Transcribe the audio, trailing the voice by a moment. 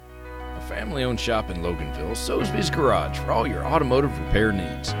family-owned shop in Loganville, Soesby's Garage for all your automotive repair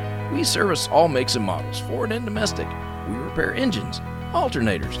needs. We service all makes and models, foreign and domestic. We repair engines,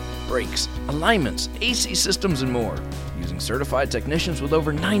 alternators, brakes, alignments, AC systems, and more, using certified technicians with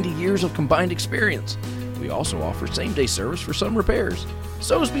over 90 years of combined experience. We also offer same-day service for some repairs.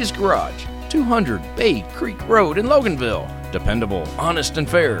 Soesby's Garage, 200 Bay Creek Road in Loganville. Dependable, honest, and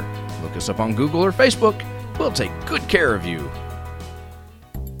fair. Look us up on Google or Facebook. We'll take good care of you.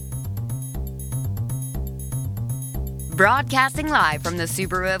 Broadcasting live from the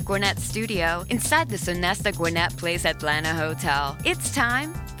Subaru of Gwinnett studio inside the Sonesta Gwinnett Place Atlanta Hotel. It's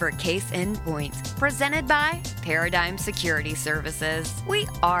time for Case in Point, presented by Paradigm Security Services. We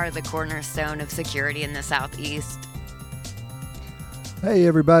are the cornerstone of security in the Southeast. Hey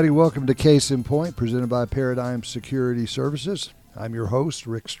everybody, welcome to Case in Point, presented by Paradigm Security Services. I'm your host,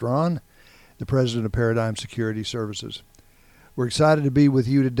 Rick Strawn, the president of Paradigm Security Services. We're excited to be with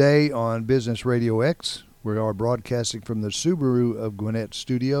you today on Business Radio X. We are broadcasting from the Subaru of Gwinnett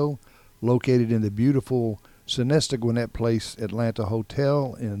studio, located in the beautiful Sonesta Gwinnett Place Atlanta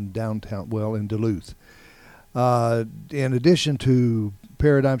Hotel in downtown, in Duluth. In addition to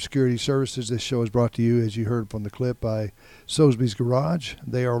Paradigm Security Services, this show is brought to you, as you heard from the clip, by Soesby's Garage.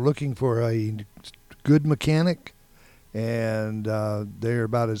 They are looking for a good mechanic, and they're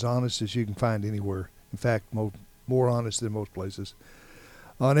about as honest as you can find anywhere. In fact, more honest than most places.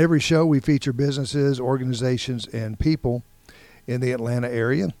 On every show, we feature businesses, organizations, and people in the Atlanta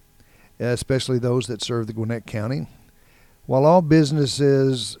area, especially those that serve the Gwinnett County. While all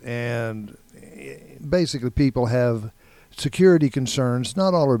businesses and basically people have security concerns,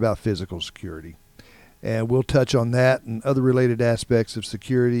 not all are about physical security. And we'll touch on that and other related aspects of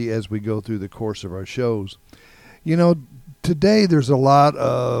security as we go through the course of our shows. You know, today there's a lot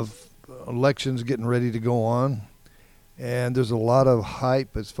of elections getting ready to go on. And there's a lot of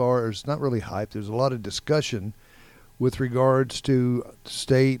hype there's a lot of discussion with regards to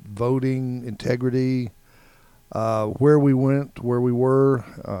state voting integrity, where we went, where we were,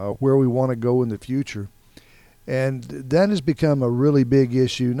 where we want to go in the future. And that has become a really big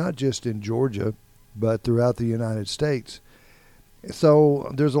issue, not just in Georgia, but throughout the United States.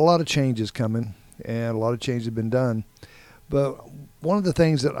 So there's a lot of changes coming, and a lot of changes have been done. But one of the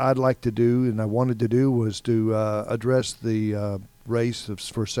things that I'd like to do, and I wanted to do, was to address the race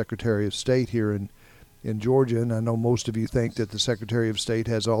for Secretary of State here in Georgia. And I know most of you think that the Secretary of State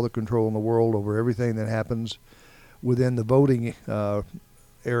has all the control in the world over everything that happens within the voting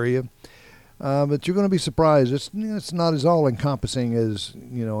area. But you're going to be surprised. It's not as all-encompassing as,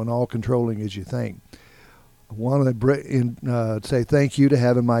 and all-controlling as you think. I want to say thank you to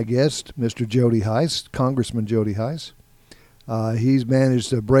having my guest, Mr. Jody Hice, Congressman Jody Hice. He's managed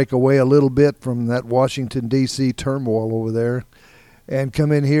to break away a little bit from that Washington, D.C. turmoil over there and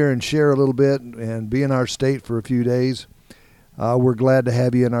come in here and share a little bit and be in our state for a few days. We're glad to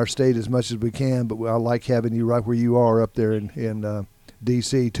have you in our state as much as we can, but I like having you right where you are up there in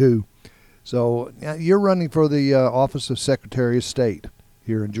D.C. too. So you're running for the office of Secretary of State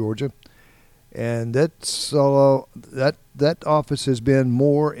here in Georgia, and that office has been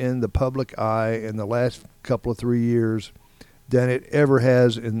more in the public eye in the last couple of 3 years than it ever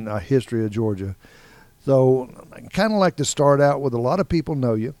has in the history of Georgia. So I kind of like to start out with, a lot of people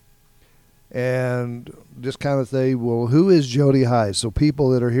know you, and just kind of say, well, who is Jody Hice? So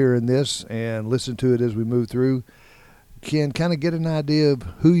people that are hearing this and listen to it as we move through can kind of get an idea of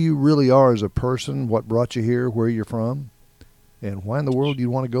who you really are as a person, what brought you here, where you're from, and why in the world you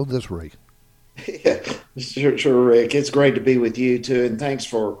want to go this way. Yeah, sure, Rick. It's great to be with you too, and thanks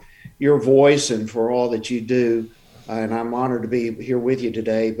for your voice and for all that you do. And I'm honored to be here with you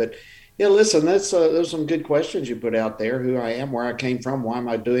today. But yeah, listen, those some good questions you put out there. Who I am, where I came from, why am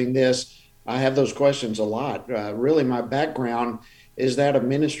I doing this? I have those questions a lot. Really, my background is that of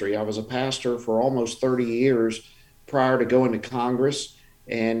ministry. I was a pastor for almost 30 years prior to going to Congress,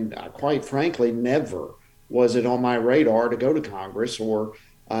 and quite frankly, never was it on my radar to go to Congress or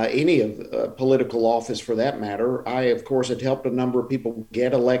any of political office for that matter. I, of course, had helped a number of people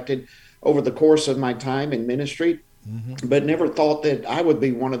get elected over the course of my time in ministry. Mm-hmm. But never thought that I would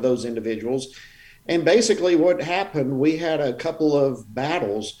be one of those individuals. And basically what happened, we had a couple of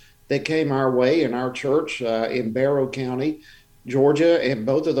battles that came our way in our church in Barrow County, Georgia. And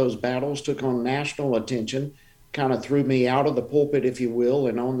both of those battles took on national attention, kind of threw me out of the pulpit, if you will,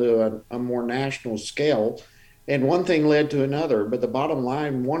 and onto a more national scale. And one thing led to another. But the bottom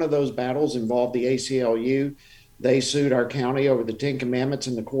line, one of those battles involved the ACLU. They sued our county over the 10 Commandments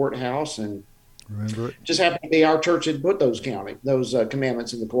in the courthouse, and remember it. Just happened to be our church had put those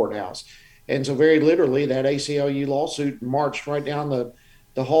commandments in the courthouse. And so very literally that ACLU lawsuit marched right down the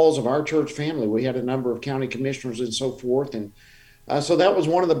the halls of our church family. We had a number of county commissioners and so forth. And so that was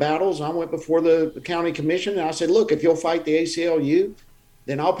one of the battles. I went before the county commission and I said, look, if you'll fight the ACLU,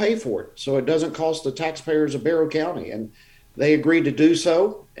 then I'll pay for it, so it doesn't cost the taxpayers of Barrow County. And they agreed to do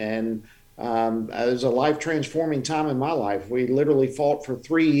so. And it was a life-transforming time in my life. We literally fought for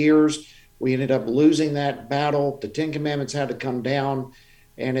 3 years. We ended up losing that battle. The Ten Commandments had to come down.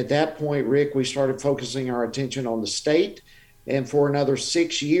 And at that point, Rick, we started focusing our attention on the state. And for another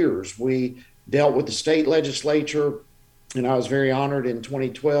 6 years, we dealt with the state legislature. And I was very honored in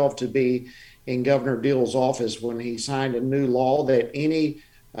 2012 to be in Governor Deal's office when he signed a new law that any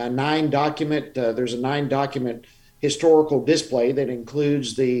there's a 9-document historical display that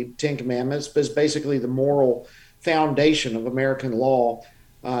includes the Ten Commandments, but it's basically the moral foundation of American law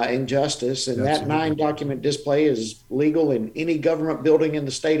and justice. And Absolutely. That 9-document display is legal in any government building in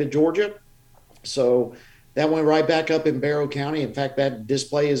the state of Georgia. So that went right back up in Barrow County. In fact, that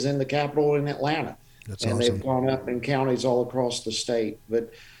display is in the Capitol in Atlanta. That's and awesome. They've gone up in counties all across the state.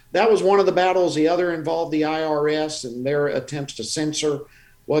 But that was one of the battles. The other involved the IRS and their attempts to censor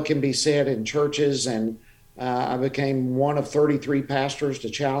what can be said in churches. And I became one of 33 pastors to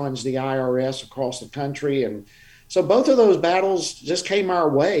challenge the IRS across the country. And so both of those battles just came our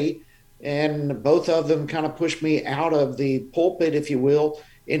way. And both of them kind of pushed me out of the pulpit, if you will,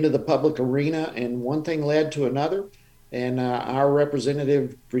 into the public arena. And one thing led to another. And our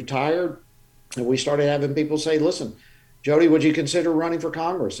representative retired. And we started having people say, listen, Jody, would you consider running for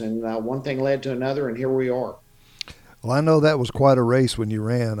Congress? And one thing led to another, and here we are. Well, I know that was quite a race when you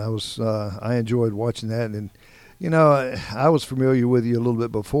ran. I enjoyed watching that. And, I was familiar with you a little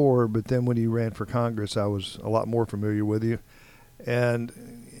bit before, but then when you ran for Congress, I was a lot more familiar with you. And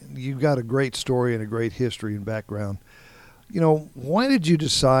you've got a great story and a great history and background. Why did you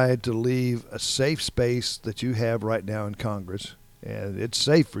decide to leave a safe space that you have right now in Congress? And it's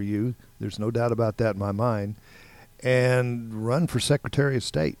safe for you. There's no doubt about that in my mind. And run for Secretary of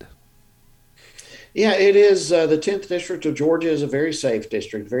State. Yeah, it is. The 10th District of Georgia is a very safe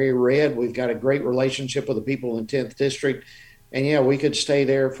district, very red. We've got a great relationship with the people in the 10th District. And yeah, we could stay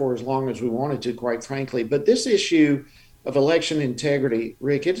there for as long as we wanted to, quite frankly. But this issue of election integrity,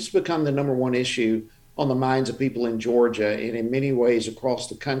 Rick, it has become the number one issue on the minds of people in Georgia and in many ways across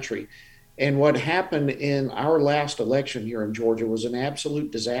the country. And what happened in our last election here in Georgia was an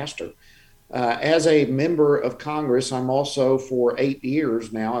absolute disaster. As a member of Congress, I'm also for 8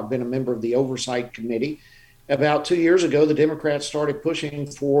 years now, I've been a member of the Oversight Committee. About 2 years ago, the Democrats started pushing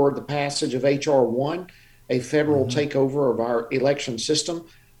for the passage of H.R. 1, a federal takeover of our election system.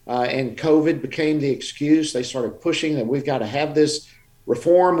 And COVID became the excuse. They started pushing that we've got to have this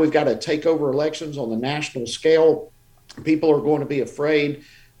reform. We've got to take over elections on the national scale. People are going to be afraid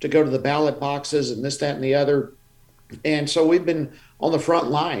to go to the ballot boxes and this, that, and the other. And so we've been on the front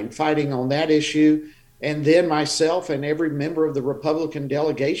line fighting on that issue. And then myself and every member of the Republican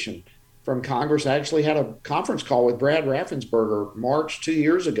delegation from Congress actually had a conference call with Brad Raffensperger March 2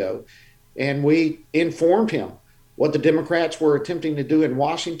 years ago. And we informed him what the Democrats were attempting to do in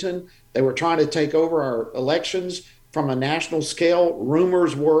Washington. They were trying to take over our elections from a national scale.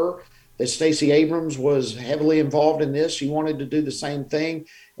 Rumors were that Stacey Abrams was heavily involved in this. She wanted to do the same thing.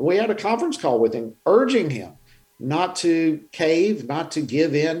 And we had a conference call with him, urging him not to cave, not to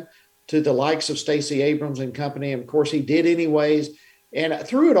give in to the likes of Stacey Abrams and company. And of course, he did anyways. And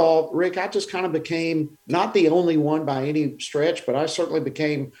through it all, Rick, I just kind of became not the only one by any stretch, but I certainly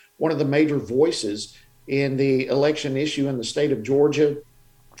became one of the major voices in the election issue in the state of Georgia.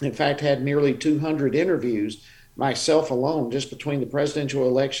 In fact, had nearly 200 interviews myself alone, just between the presidential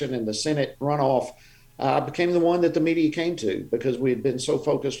election and the Senate runoff. I became the one that the media came to because we had been so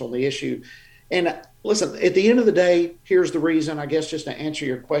focused on the issue. And listen, at the end of the day, here's the reason, I guess, just to answer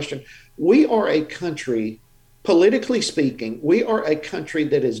your question. We are a country, politically speaking, we are a country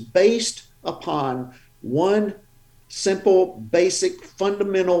that is based upon one simple, basic,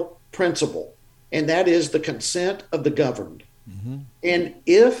 fundamental principle, and that is the consent of the governed. And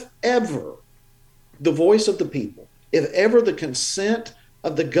if ever the voice of the people, if ever the consent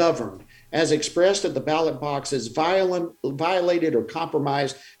of the governed, as expressed at the ballot box, is violated or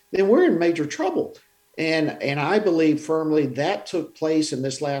compromised, then we're in major trouble. And I believe firmly that took place in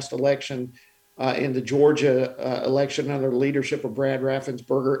this last election, in the Georgia election under the leadership of Brad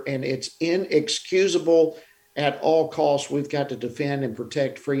Raffensperger, and it's inexcusable at all costs. We've got to defend and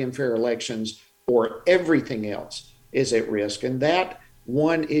protect free and fair elections, or everything else is at risk. And that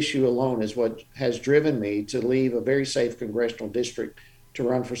one issue alone is what has driven me to leave a very safe congressional district to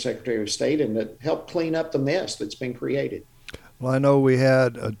run for Secretary of State and to help clean up the mess that's been created. Well, I know we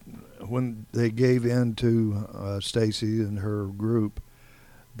had, when they gave in to Stacey and her group,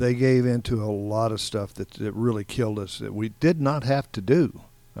 they gave into a lot of stuff that really killed us that we did not have to do.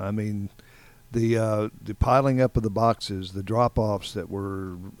 I mean, the piling up of the boxes, the drop-offs that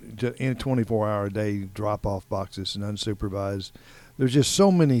were in 24-hour-a-day drop-off boxes and unsupervised. There's just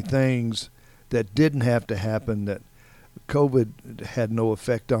so many things that didn't have to happen that COVID had no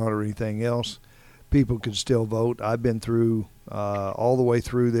effect on or anything else. People could still vote. I've been through all the way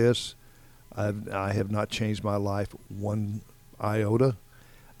through this. I have not changed my life one iota.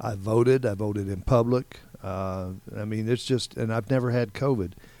 I voted in public. I mean, it's just, and I've never had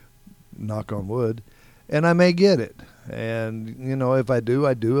COVID, knock on wood, and I may get it. And, you know, if I do,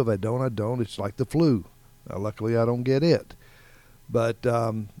 I do. If I don't, I don't. It's like the flu. Luckily, I don't get it. But,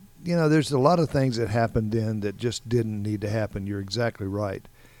 you know, there's a lot of things that happened then that just didn't need to happen. You're exactly right.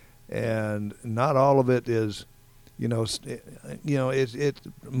 And not all of it is, most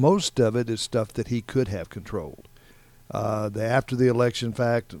of it is stuff that he could have controlled. The after the election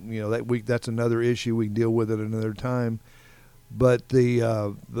fact, that's another issue. We can deal with it another time. But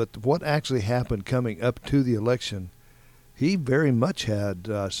but what actually happened coming up to the election, he very much had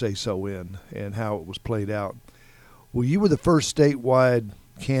say so in and how it was played out. Well, you were the first statewide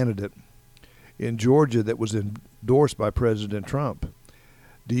candidate in Georgia that was endorsed by President Trump.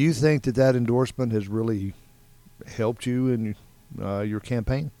 Do you think that endorsement has really helped you in your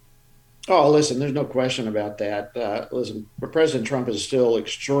campaign? Oh, listen, there's no question about that. Listen, President Trump is still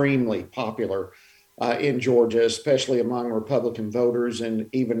extremely popular in Georgia, especially among Republican voters and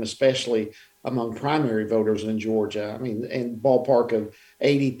even especially among primary voters in Georgia. I mean, in ballpark of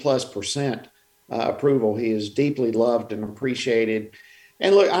 80+% approval. He is deeply loved and appreciated.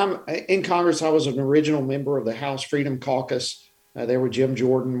 And look, I'm in Congress. I was an original member of the House Freedom Caucus. There were Jim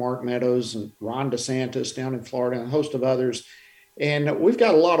Jordan, Mark Meadows, and Ron DeSantis down in Florida, and a host of others. And we've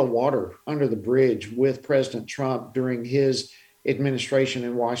got a lot of water under the bridge with President Trump during his administration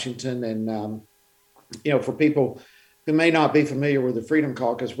in Washington. And, for people who may not be familiar with the Freedom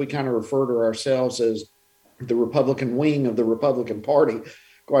Caucus, we kind of refer to ourselves as the Republican wing of the Republican Party.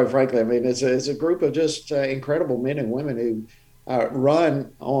 Quite frankly, I mean, it's a group of just incredible men and women who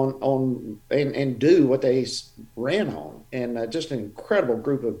run on and do what they ran on, and just an incredible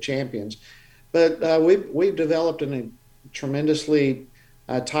group of champions. But we've developed a tremendously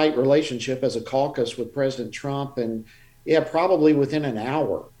tight relationship as a caucus with President Trump, and probably within an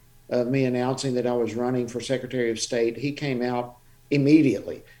hour of me announcing that I was running for Secretary of State, he came out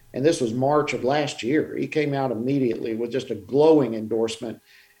immediately. And this was March of last year. He came out immediately with just a glowing endorsement.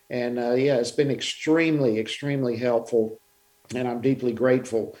 And it's been extremely, extremely helpful. And I'm deeply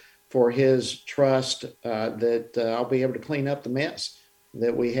grateful for his trust that I'll be able to clean up the mess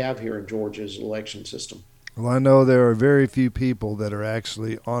that we have here in Georgia's election system. Well, I know there are very few people that are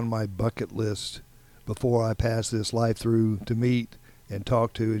actually on my bucket list before I pass this life through to meet and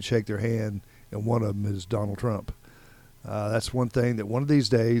talk to and shake their hand, and one of them is Donald Trump. That's one thing that one of these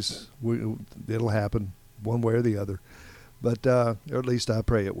days it'll happen one way or the other, but or at least I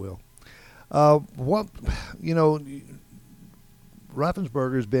pray it will.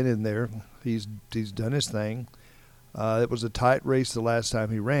 Raffensperger's been in there. He's done his thing. It was a tight race the last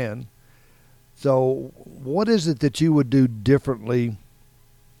time he ran. So what is it that you would do differently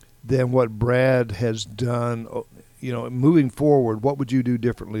than what Brad has done? Moving forward, what would you do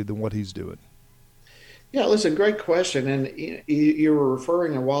differently than what he's doing? Yeah, listen, great question. And you were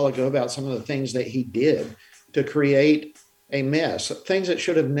referring a while ago about some of the things that he did to create a mess, things that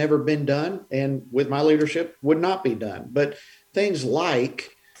should have never been done and with my leadership would not be done. But things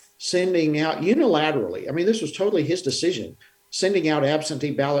like sending out unilaterally, I mean, this was totally his decision, sending out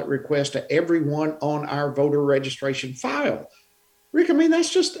absentee ballot requests to everyone on our voter registration file. Rick, I mean,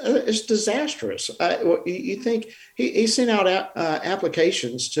 that's just it's disastrous. You think he sent out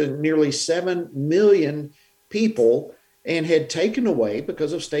applications to nearly 7 million people and had taken away,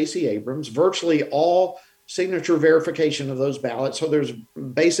 because of Stacey Abrams, virtually all signature verification of those ballots. So there's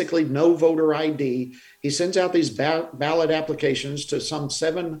basically no voter ID. He sends out these ballot applications to some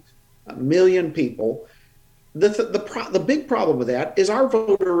 7 million people. The big problem with that is our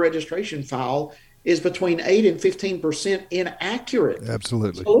voter registration file is between 8 and 15% inaccurate.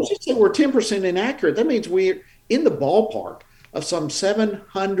 Absolutely. So let's just say we're 10% inaccurate. That means we're in the ballpark of some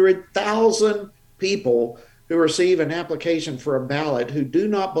 700,000 people who receive an application for a ballot who do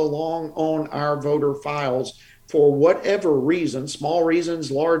not belong on our voter files for whatever reason, small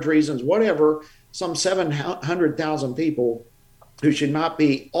reasons, large reasons, whatever, some 700,000 people who should not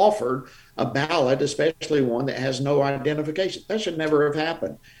be offered a ballot, especially one that has no identification. That should never have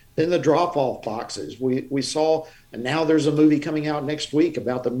happened. Then the drop-off boxes. We saw, and now there's a movie coming out next week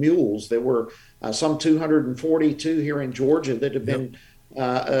about the mules. There were some 242 here in Georgia that have been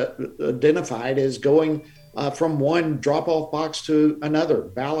identified as going from one drop-off box to another,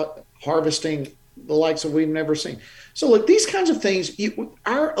 ballot harvesting, the likes of we've never seen. So look, these kinds of things,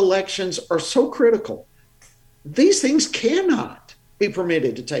 our elections are so critical. These things cannot be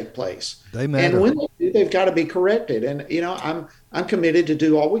permitted to take place. They matter. And when they do, they've got to be corrected. And, I'm committed to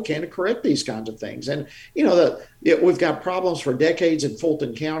do all we can to correct these kinds of things. And, we've got problems for decades in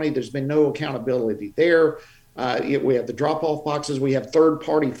Fulton County. There's been no accountability there. We have the drop-off boxes. We have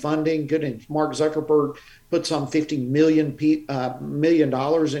third-party funding. Good, and Mark Zuckerberg put some $50 million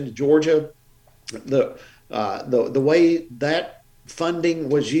into Georgia. The way that funding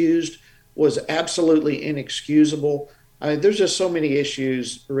was used was absolutely inexcusable. I mean, there's just so many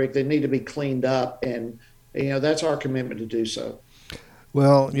issues, Rick, that need to be cleaned up, and that's our commitment to do so.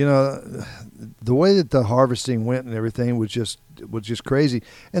 Well, the way that the harvesting went and everything was just crazy.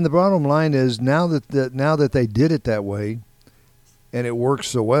 And the bottom line is now that they did it that way, and it works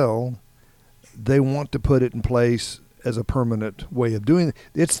so well, they want to put it in place as a permanent way of doing it.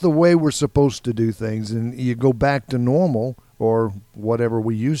 It's the way we're supposed to do things, and you go back to normal or whatever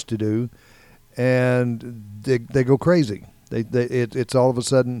we used to do, and they go crazy. It's all of a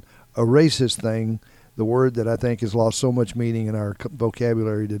sudden a racist thing, the word that I think has lost so much meaning in our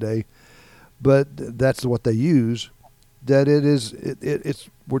vocabulary today. But that's what they use. That it's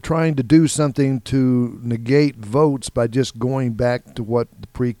we're trying to do something to negate votes by just going back to what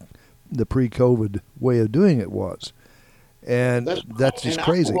the pre-COVID way of doing it was. And that's just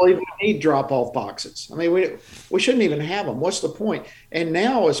crazy. I believe we need drop-off boxes. I mean, we shouldn't even have them. What's the point? And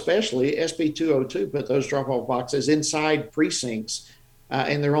now, especially, SB 202 put those drop-off boxes inside precincts,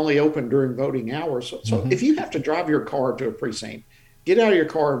 and they're only open during voting hours. So if you have to drive your car to a precinct, get out of your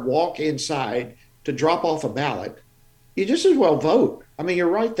car and walk inside to drop off a ballot, you just as well vote. I mean, you're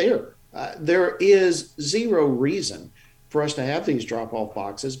right there. There is zero reason for us to have these drop-off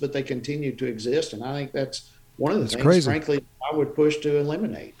boxes, but they continue to exist, and I think that's one of the things, crazy. Frankly, I would push to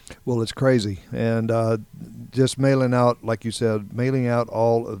eliminate. Well, it's crazy. And just mailing out, like you said, mailing out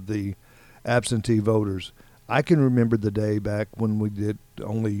all of the absentee voters. I can remember the day back when we did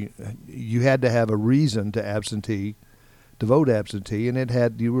you had to have a reason to vote absentee, and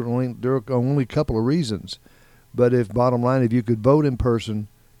there were only a couple of reasons. But bottom line, if you could vote in person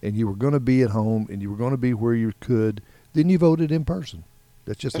and you were going to be at home and you were going to be where you could, then you voted in person.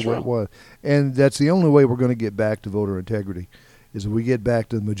 That's just the way it was. And that's the only way we're going to get back to voter integrity, is if we get back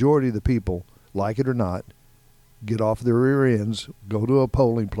to the majority of the people, like it or not, get off their rear ends, go to a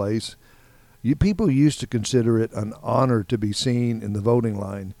polling place. People used to consider it an honor to be seen in the voting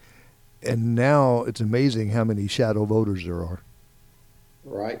line. And now it's amazing how many shadow voters there are.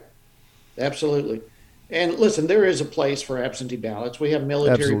 Right. Absolutely. And listen, there is a place for absentee ballots. We have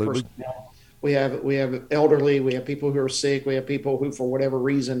military personnel. We have elderly, we have people who are sick, we have people who, for whatever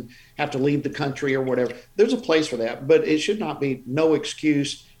reason, have to leave the country or whatever. There's a place for that, but it should not be no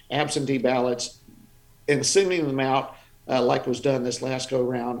excuse absentee ballots and sending them out like was done this last go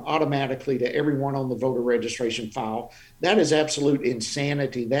around automatically to everyone on the voter registration file. That is absolute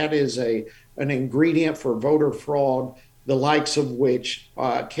insanity. That is an ingredient for voter fraud, the likes of which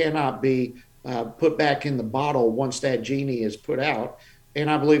cannot be put back in the bottle once that genie is put out. And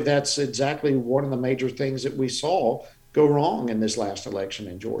I believe that's exactly one of the major things that we saw go wrong in this last election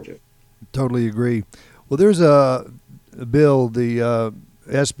in Georgia. Totally agree. Well, there's a bill, the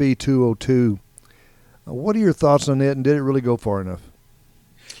SB 202. What are your thoughts on it, and did it really go far enough?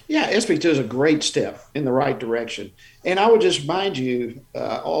 Yeah, SB 2 is a great step in the right direction. And I would just remind you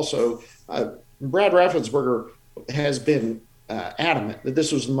also, Brad Raffensperger has been adamant that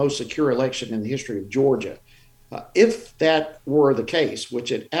this was the most secure election in the history of Georgia. If that were the case,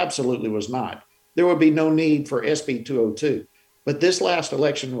 which it absolutely was not, there would be no need for SB 202. But this last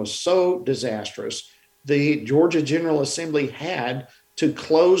election was so disastrous, the Georgia General Assembly had to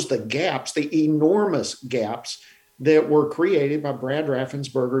close the gaps, the enormous gaps that were created by Brad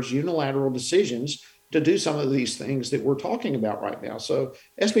Raffensperger's unilateral decisions to do some of these things that we're talking about right now. So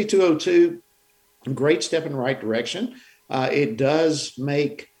SB 202, great step in the right direction. It does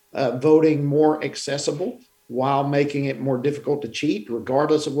make voting more accessible while making it more difficult to cheat,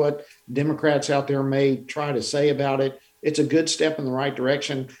 regardless of what Democrats out there may try to say about it. It's a good step in the right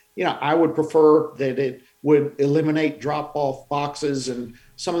direction. I would prefer that it would eliminate drop-off boxes and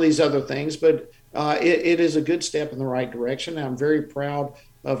some of these other things, but it is a good step in the right direction. I'm very proud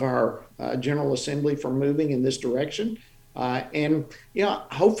of our General Assembly for moving in this direction. And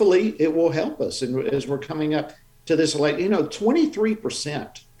hopefully it will help us as we're coming up to this election.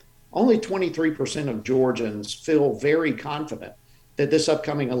 23%. Only 23% of Georgians feel very confident that this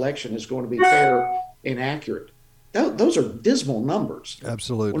upcoming election is going to be fair and accurate. those are dismal numbers.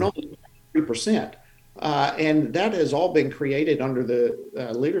 Absolutely. When only 3%. And that has all been created under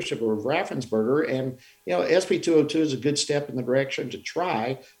the leadership of Raffensperger. And, SB 202 is a good step in the direction to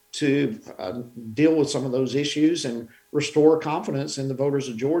try to deal with some of those issues and restore confidence in the voters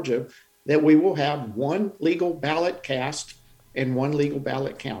of Georgia that we will have one legal ballot cast and one legal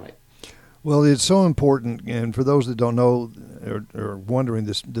ballot counted. Well, it's so important, and for those that don't know or wondering,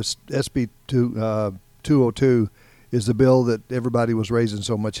 this SB 202 is the bill that everybody was raising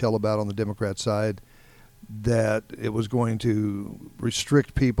so much hell about on the Democrat side, that it was going to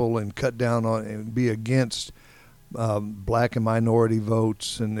restrict people and cut down on and be against black and minority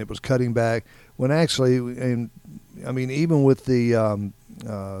votes, and it was cutting back. When actually, and I mean, even with the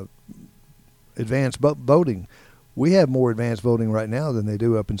advanced voting, we have more advanced voting right now than they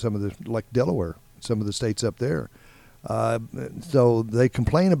do up in some of the, like Delaware, some of the states up there. So they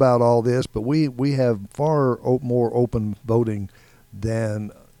complain about all this, but we have far more open voting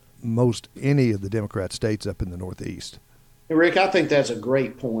than most any of the Democrat states up in the Northeast. Rick, I think that's a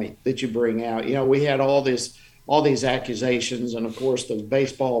great point that you bring out. We had all these accusations, and of course the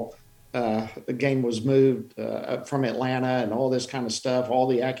baseball game was moved from Atlanta and all this kind of stuff, all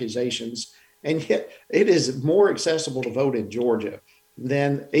the accusations. And yet it is more accessible to vote in Georgia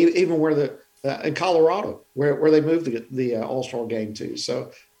than even where in Colorado, where they moved the All-Star game to.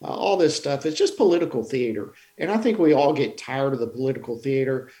 So all this stuff is just political theater. And I think we all get tired of the political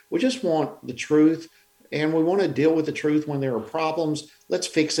theater. We just want the truth, and we want to deal with the truth when there are problems. Let's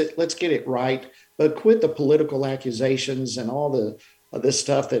fix it. Let's get it right. But quit the political accusations and all this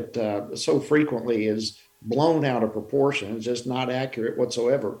stuff that so frequently is blown out of proportion. It's just not accurate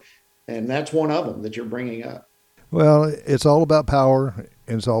whatsoever. And that's one of them that you're bringing up. Well, it's all about power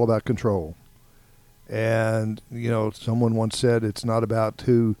and it's all about control. And, someone once said it's not about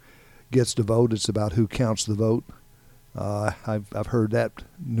who gets to vote, it's about who counts the vote. I've heard that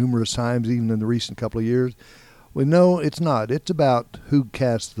numerous times, even in the recent couple of years. Well, no, it's not. It's about who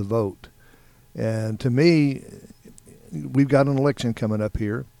casts the vote. And to me, we've got an election coming up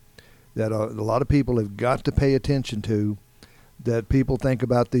here that a lot of people have got to pay attention to. That people think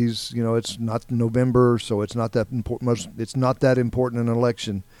about these, it's not November, so it's not that important. It's not that important an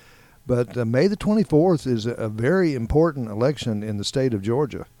election, but May the 24th is a very important election in the state of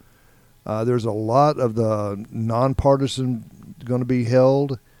Georgia. There's a lot of the nonpartisan going to be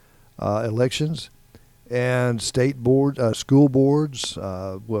held elections, and state board, school boards,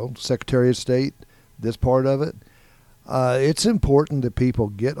 Secretary of State, this part of it. It's important that people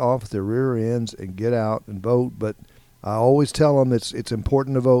get off their rear ends and get out and vote, but I always tell them it's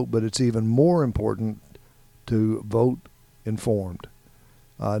important to vote, but it's even more important to vote informed.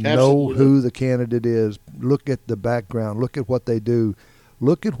 Know who the candidate is. Look at the background. Look at what they do.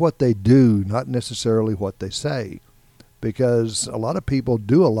 Look at what they do, not necessarily what they say, because a lot of people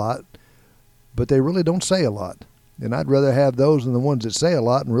do a lot, but they really don't say a lot. And I'd rather have those than the ones that say a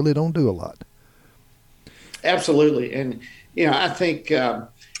lot and really don't do a lot. Absolutely. And, I think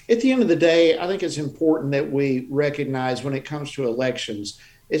at the end of the day, I think it's important that we recognize when it comes to elections,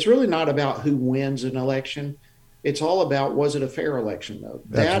 it's really not about who wins an election. It's all about, was it a fair election, though?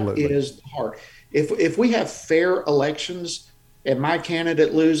 Absolutely. That is the heart. If we have fair elections and my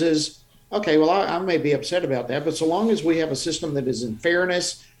candidate loses, okay, well, I may be upset about that. But so long as we have a system that is in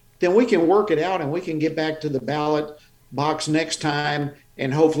fairness, then we can work it out and we can get back to the ballot box next time,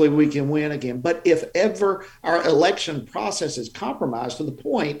 and hopefully we can win again. But if ever our election process is compromised to the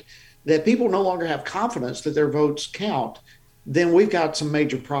point that people no longer have confidence that their votes count, then we've got some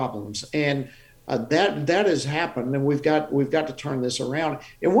major problems. And that has happened, and we've got to turn this around.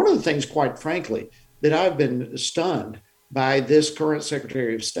 And one of the things, quite frankly, that I've been stunned by this current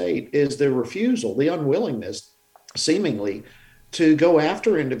Secretary of State is the refusal, the unwillingness, seemingly, to go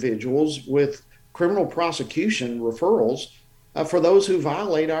after individuals with criminal prosecution referrals for those who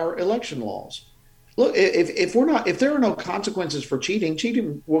violate our election laws. Look, if there are no consequences for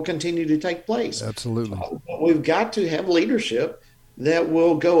cheating will continue to take place. Absolutely. We've got to have leadership that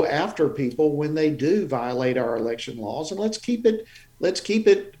will go after people when they do violate our election laws, and let's keep it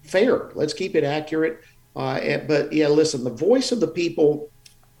fair. Let's keep it accurate. But yeah, listen, the voice of the people,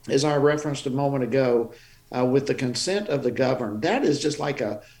 as I referenced a moment ago, with the consent of the governed, that is just like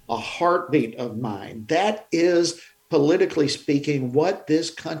a heartbeat of mine. That is, politically speaking, what this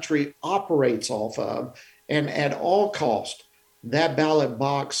country operates off of. And at all cost, that ballot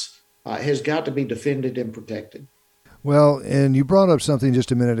box has got to be defended and protected. Well, and you brought up something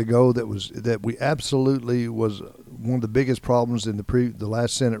just a minute ago that we absolutely was one of the biggest problems in the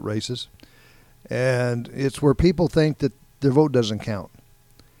last Senate races. And it's where people think that their vote doesn't count.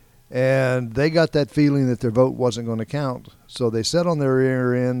 And they got that feeling that their vote wasn't going to count. So they sat on their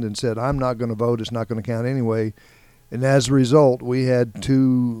rear end and said, I'm not going to vote. It's not going to count anyway. And as a result, we had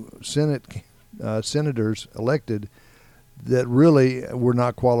two senators elected that really were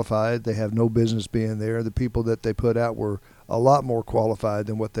not qualified. They have no business being there. The people that they put out were a lot more qualified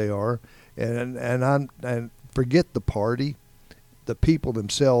than what they are. And forget the party. The people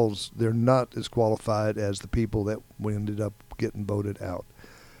themselves, they're not as qualified as the people that we ended up getting voted out.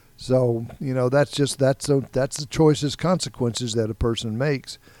 So, that's the choices, consequences that a person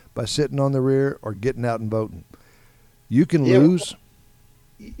makes by sitting on the rear or getting out and voting. You can lose.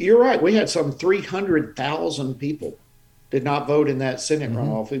 You're right. We had some 300,000 people did not vote in that Senate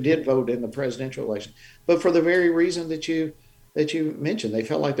runoff who did vote in the presidential election. But for the very reason that you mentioned, they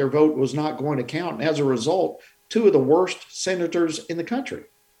felt like their vote was not going to count. And as a result, two of the worst senators in the country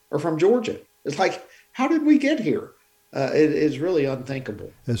are from Georgia. It's like, how did we get here? It is really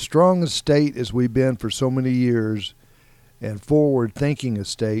unthinkable. As strong a state as we've been for so many years and forward-thinking a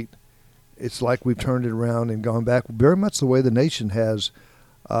state, it's like we've turned it around and gone back very much the way the nation has.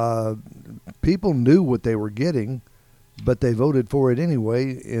 People knew what they were getting, but they voted for it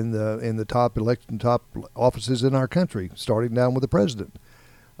anyway in the top offices in our country, starting down with the president.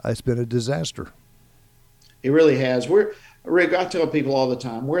 It's been a disaster. It really has. Rick, I tell people all the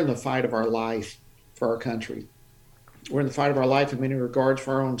time, we're in the fight of our life for our country. We're in the fight of our life in many regards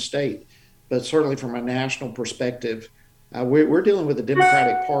for our own state, but certainly from a national perspective, we're dealing with a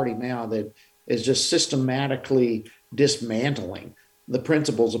Democratic Party now that is just systematically dismantling the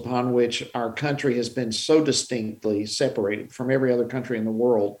principles upon which our country has been so distinctly separated from every other country in the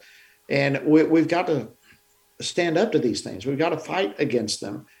world. And we've got to stand up to these things. We've got to fight against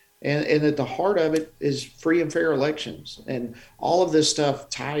them. And at the heart of it is free and fair elections. And all of this stuff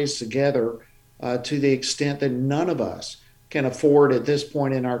ties together to the extent that none of us can afford at this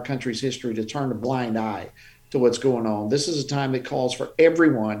point in our country's history to turn a blind eye to what's going on. This is a time that calls for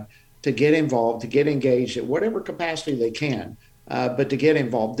everyone to get involved, to get engaged at whatever capacity they can, but to get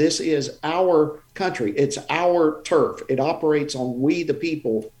involved. This is our country. It's our turf. It operates on we the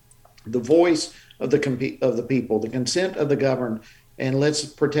people, the voice of the people, the consent of the governed, and let's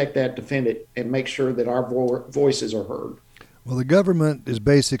protect that, defend it, and make sure that our voices are heard. Well, the government is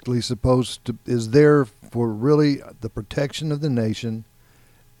basically is there for really the protection of the nation,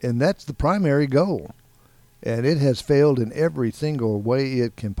 and that's the primary goal. And it has failed in every single way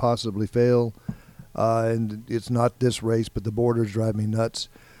it can possibly fail. And it's not this race, but the borders drive me nuts.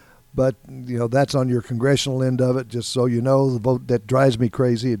 But, that's on your congressional end of it, just so you know. The vote that drives me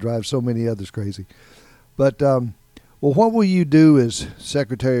crazy. It drives so many others crazy. But, well, what will you do as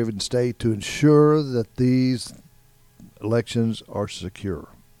Secretary of State to ensure that these elections are secure?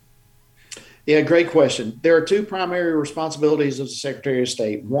 Yeah, great question. There are two primary responsibilities of the Secretary of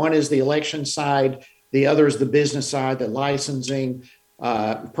State. One is the election side. The other is the business side, the licensing,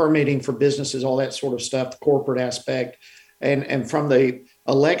 permitting for businesses, all that sort of stuff, the corporate aspect. And from the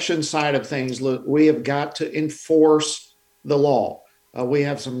election side of things, look, we have got to enforce the law. We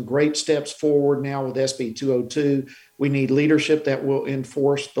have some great steps forward now with SB 202. We need leadership that will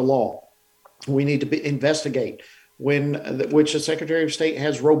enforce the law. We need to investigate which the Secretary of State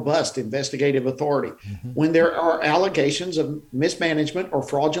has robust investigative authority. Mm-hmm. When there are allegations of mismanagement or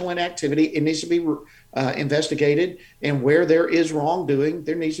fraudulent activity, it needs to be investigated. And where there is wrongdoing,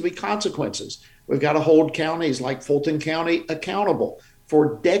 there needs to be consequences. We've got to hold counties like Fulton County accountable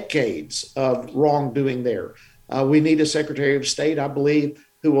for decades of wrongdoing there. We need a Secretary of State, I believe,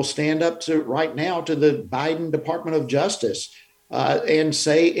 who will stand up to right now to the Biden Department of Justice and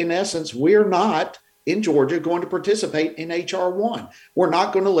say, in essence, we're not in Georgia going to participate in H.R. 1. We're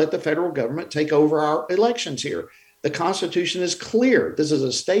not going to let the federal government take over our elections here. The Constitution is clear. This is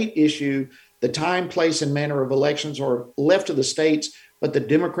a state issue. The time, place, and manner of elections are left to the states, but the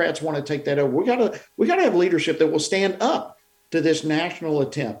Democrats want to take that over. We got to have leadership that will stand up to this national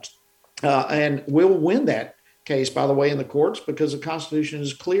attempt, and we'll win that case, by the way, in the courts because the Constitution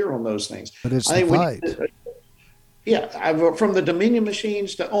is clear on those things. But it's the fight. From the Dominion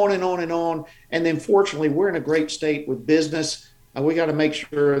machines to on and on and on. And then fortunately, we're in a great state with business. We got to make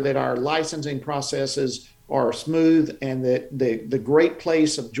sure that our licensing processes are smooth and that the great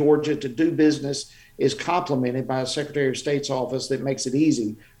place of Georgia to do business is complemented by a Secretary of State's office that makes it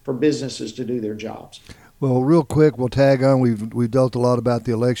easy for businesses to do their jobs. Well, real quick, we'll tag on. We've dealt a lot about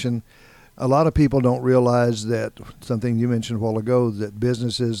the election. A lot of people don't realize that something you mentioned a while ago, that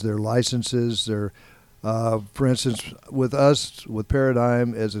businesses, their licenses, for instance, with us, with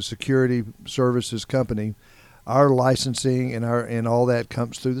Paradigm as a security services company, our licensing and all that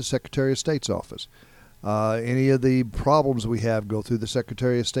comes through the Secretary of State's office. Any of the problems we have go through the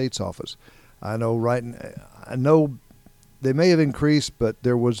Secretary of State's office. I know they may have increased, but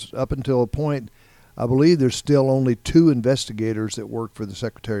there was, up until a point, I believe there's still only 2 investigators that work for the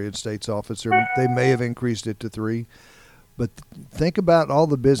Secretary of State's office. They may have increased it to 3. But think about all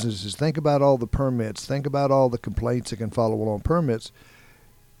the businesses. Think about all the permits. Think about all the complaints that can follow along permits.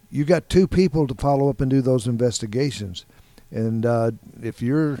 You got 2 people to follow up and do those investigations. And if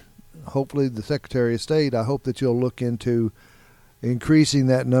you're hopefully the Secretary of State, I hope that you'll look into increasing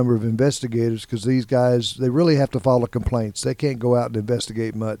that number of investigators, because these guys, they really have to follow complaints. They can't go out and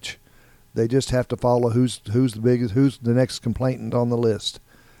investigate much. They just have to follow who's the next complainant on the list.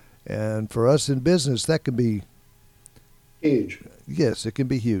 And for us in business, that can be huge. Yes, it can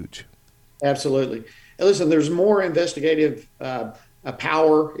be huge. Absolutely. And listen, there's more investigative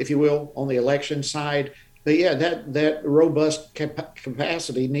power, if you will, on the election side. But yeah, that robust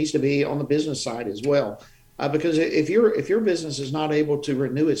capacity needs to be on the business side as well. Because if your business is not able to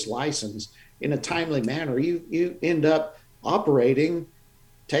renew its license in a timely manner, you end up operating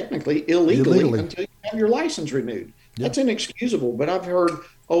technically illegally until you have your license renewed. Yep. That's inexcusable. But I've heard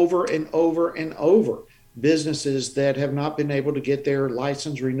over and over and over businesses that have not been able to get their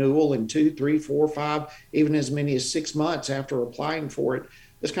license renewal in 2, 3, 4, 5, even as many as 6 months after applying for it.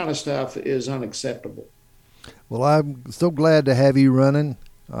 This kind of stuff is unacceptable. Well, I'm so glad to have you running.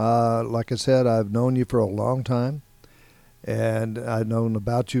 Like I said, I've known you for a long time, and I've known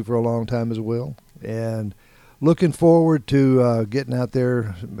about you for a long time as well. And looking forward to getting out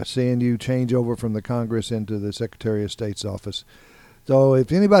there, seeing you change over from the Congress into the Secretary of State's office. So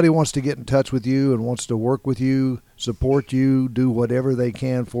if anybody wants to get in touch with you and wants to work with you, support you, do whatever they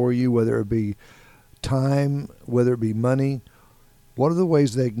can for you, whether it be time, whether it be money, what are the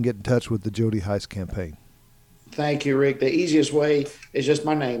ways they can get in touch with the Jody Hice campaign? Thank you, Rick. The easiest way is just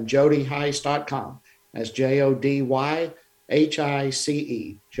my name, jodyhice.com. That's JODYHICE,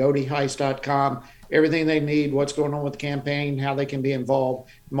 jodyhice.com. Everything they need, what's going on with the campaign, how they can be involved,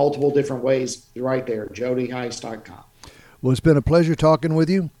 multiple different ways, right there, jodyhice.com. Well, it's been a pleasure talking with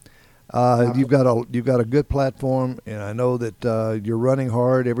you. You've got a good platform, and I know that you're running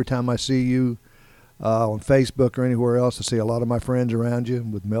hard. Every time I see you on Facebook or anywhere else, I see a lot of my friends around you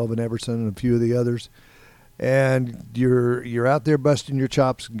with Melvin Everson and a few of the others. And you're out there busting your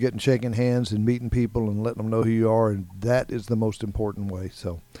chops and shaking hands and meeting people and letting them know who you are, and that is the most important way.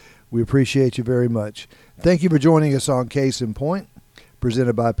 So we appreciate you very much. Thank you for joining us on Case in Point,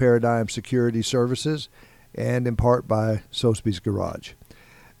 presented by Paradigm Security Services and in part by Sosby's Garage.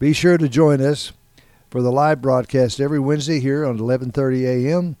 Be sure to join us for the live broadcast every Wednesday here on 11:30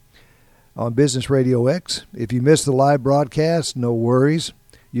 a.m. on Business Radio X. If you miss the live broadcast, no worries.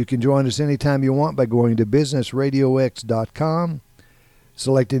 You can join us anytime you want by going to businessradiox.com,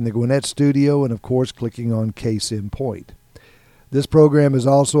 selecting the Gwinnett Studio, and, of course, clicking on Case in Point. This program is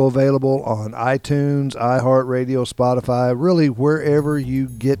also available on iTunes, iHeartRadio, Spotify, really wherever you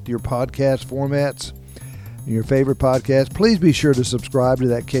get your podcast formats, your favorite podcast. Please be sure to subscribe to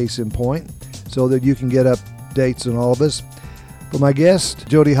that Case in Point so that you can get updates on all of us. For my guest,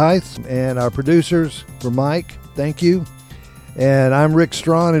 Jody Hice, and our producers, for Mike, thank you. And I'm Rick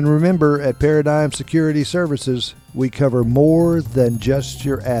Strawn, and remember, at Paradigm Security Services, we cover more than just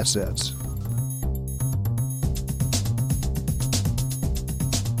your assets.